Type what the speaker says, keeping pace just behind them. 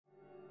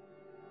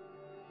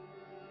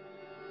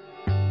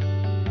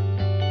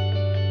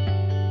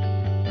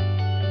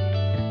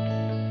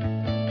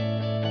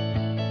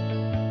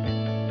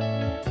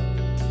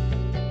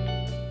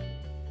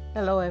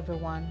Hello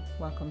everyone,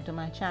 welcome to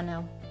my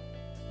channel.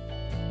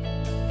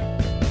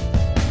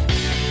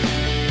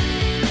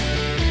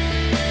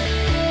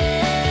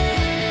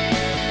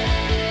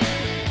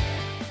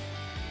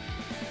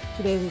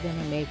 Today we're going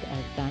to make a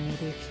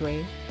vanity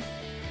tray.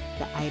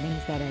 The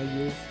items that I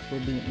use will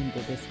be in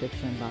the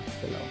description box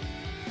below.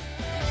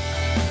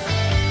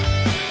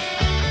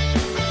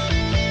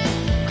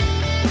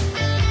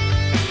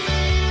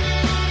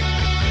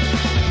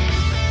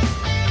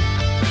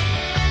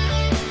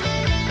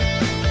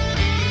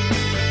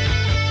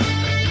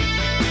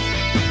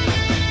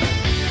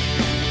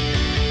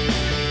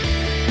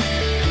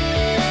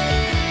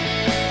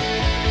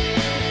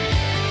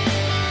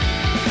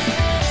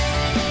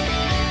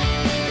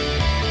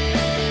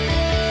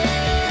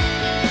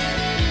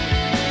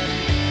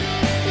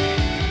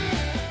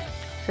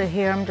 So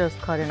here I'm just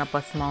cutting up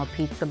a small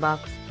pizza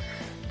box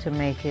to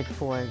make it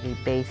for the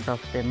base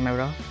of the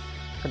mirror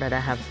so that I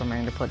have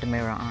something to put the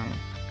mirror on.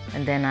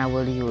 And then I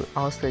will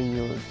also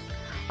use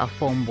a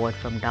foam board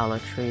from Dollar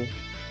Tree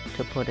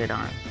to put it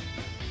on.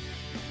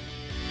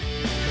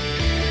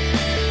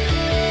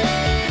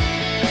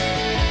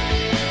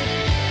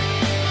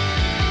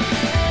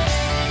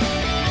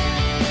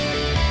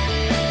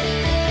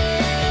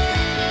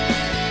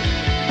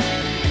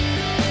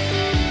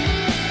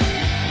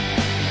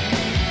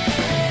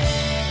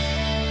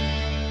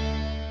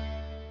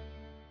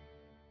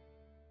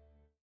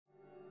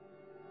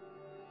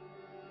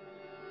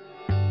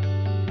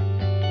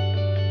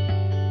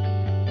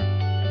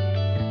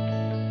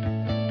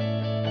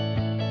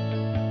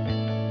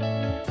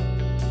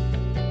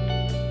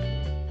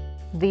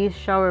 These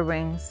shower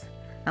rings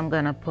I'm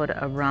gonna put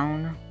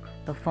around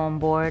the foam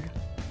board,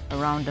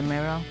 around the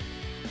mirror.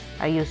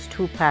 I used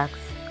 2 packs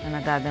and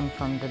I got them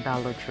from the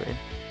Dollar Tree.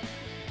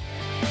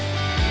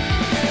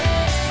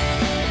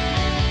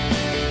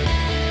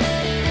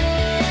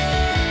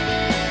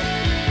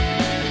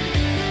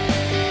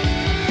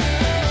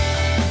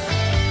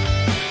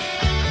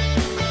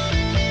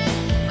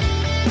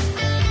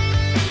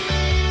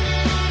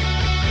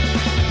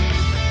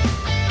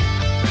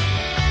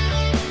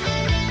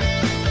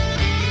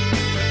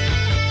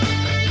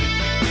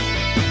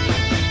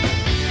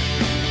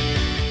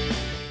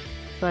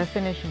 So I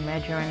finished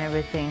measuring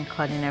everything,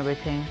 cutting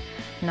everything.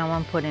 Now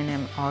I'm putting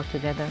them all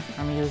together.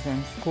 I'm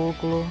using school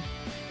glue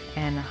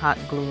and hot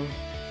glue.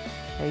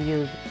 I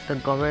use the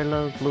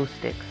Gorilla glue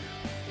sticks.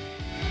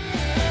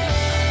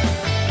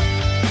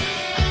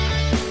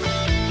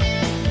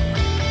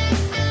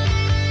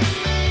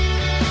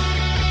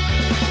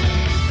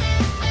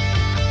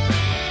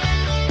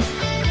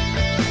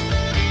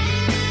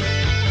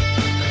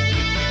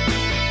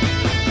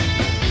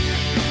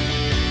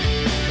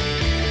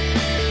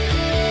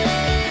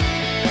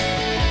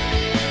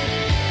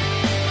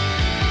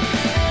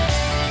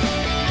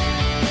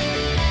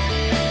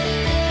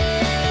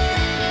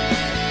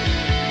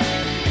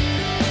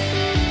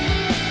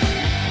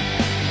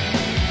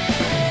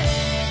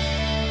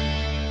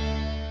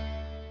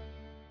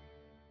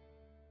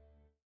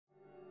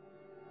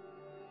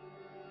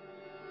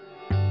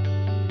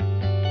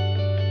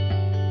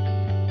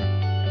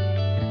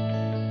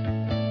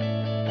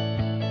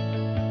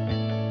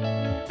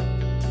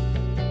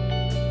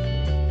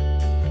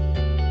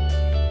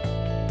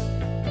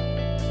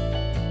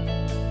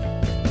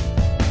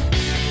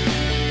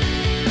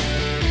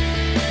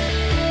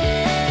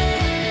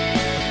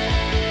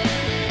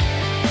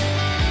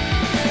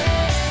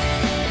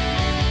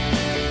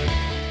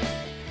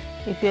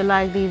 If you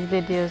like these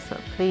videos,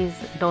 please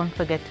don't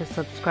forget to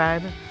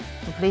subscribe.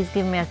 Please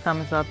give me a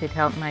thumbs up, it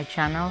helps my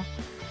channel.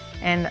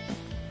 And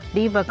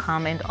leave a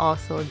comment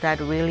also, that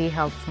really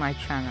helps my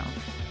channel.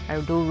 I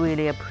do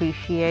really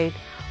appreciate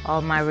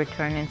all my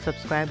returning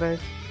subscribers,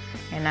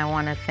 and I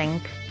want to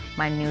thank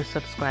my new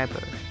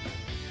subscribers.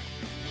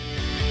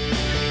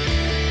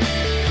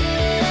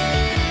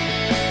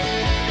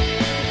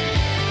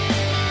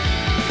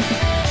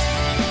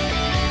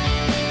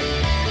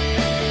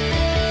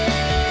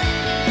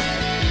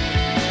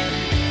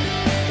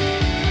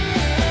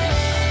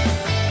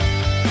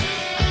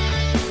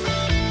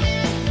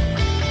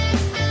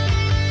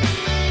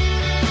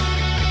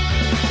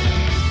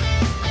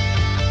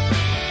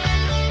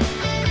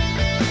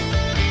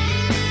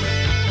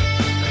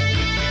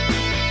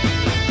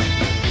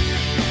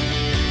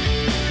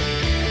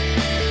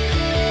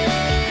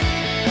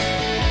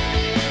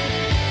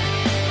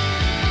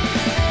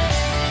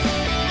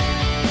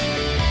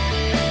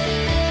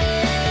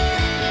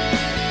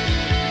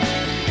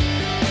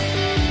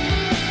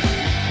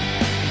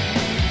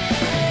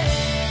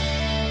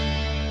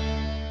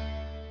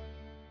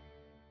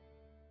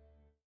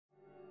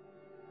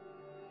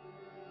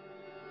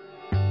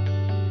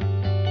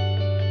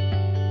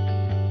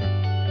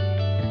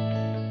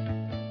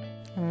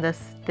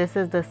 This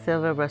is the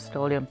silver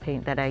Rust-Oleum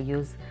paint that I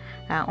use.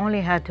 I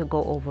only had to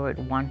go over it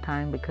one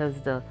time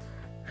because the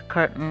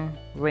curtain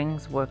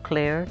rings were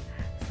cleared,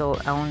 so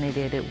I only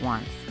did it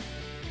once.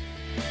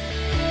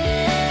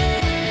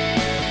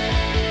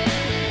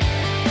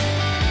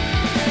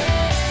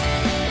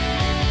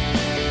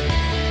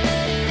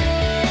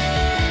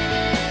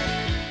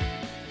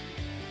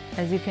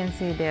 As you can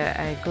see there,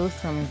 I glue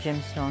some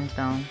gemstones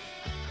down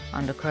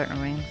on the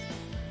curtain rings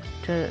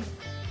to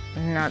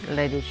not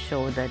let it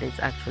show that it's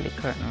actually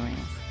curtain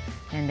rings.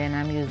 And then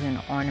I'm using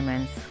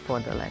ornaments for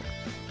the legs.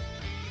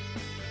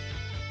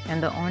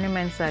 And the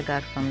ornaments I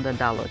got from the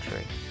Dollar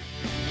Tree.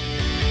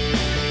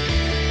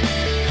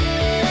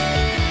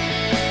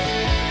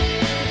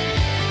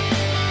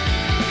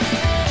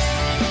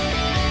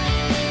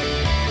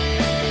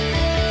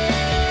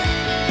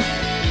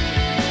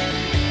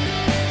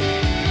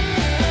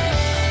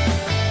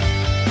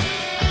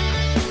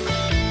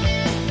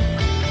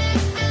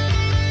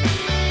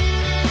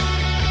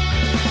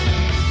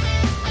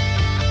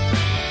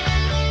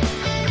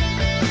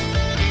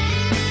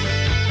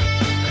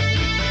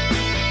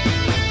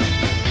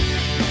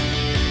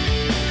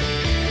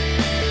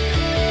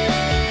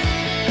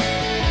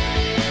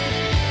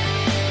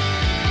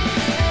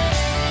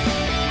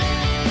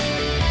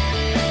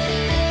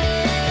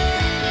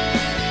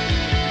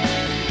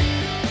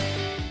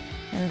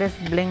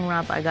 This bling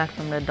wrap I got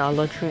from the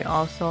Dollar Tree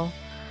also.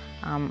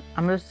 I'm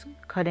just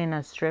cutting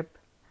a strip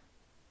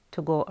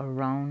to go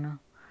around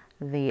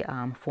the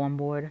foam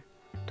board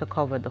to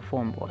cover the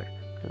foam board.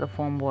 The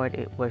foam board,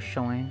 it was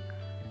showing.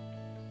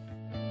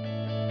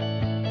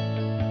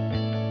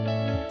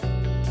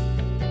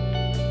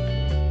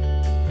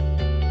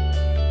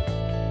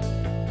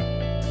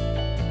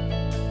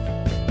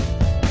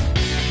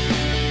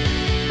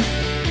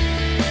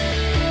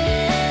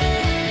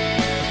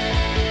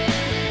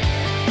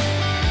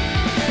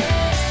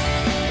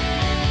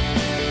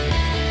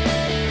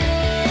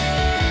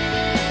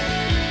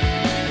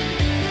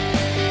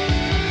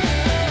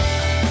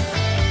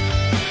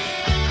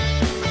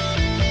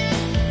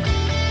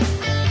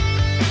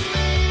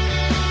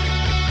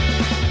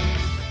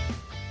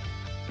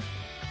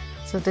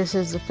 So this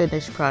is the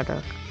finished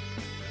product.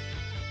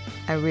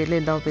 I really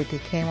love it.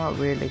 It came out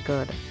really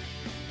good.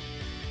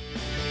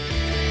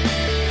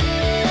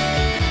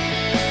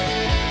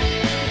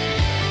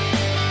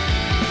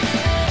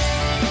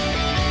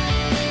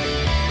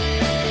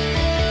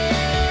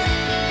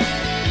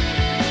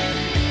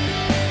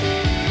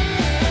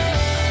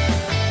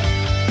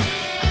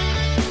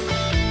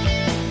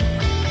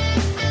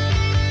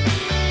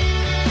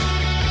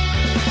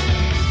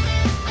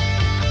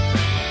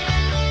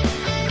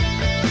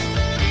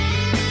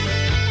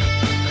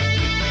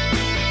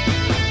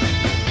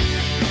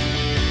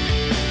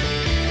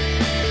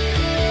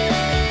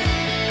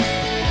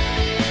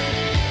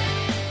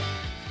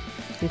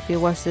 If you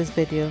watched this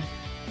video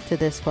to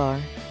this far,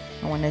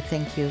 I want to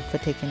thank you for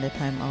taking the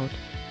time out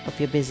of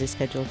your busy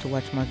schedule to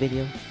watch my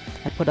video.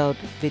 I put out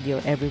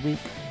video every week.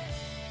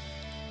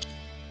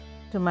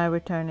 To my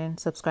returning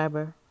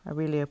subscriber, I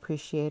really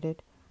appreciate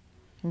it.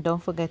 And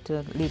don't forget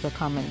to leave a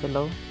comment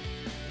below.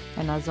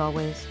 And as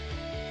always,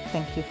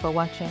 thank you for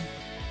watching.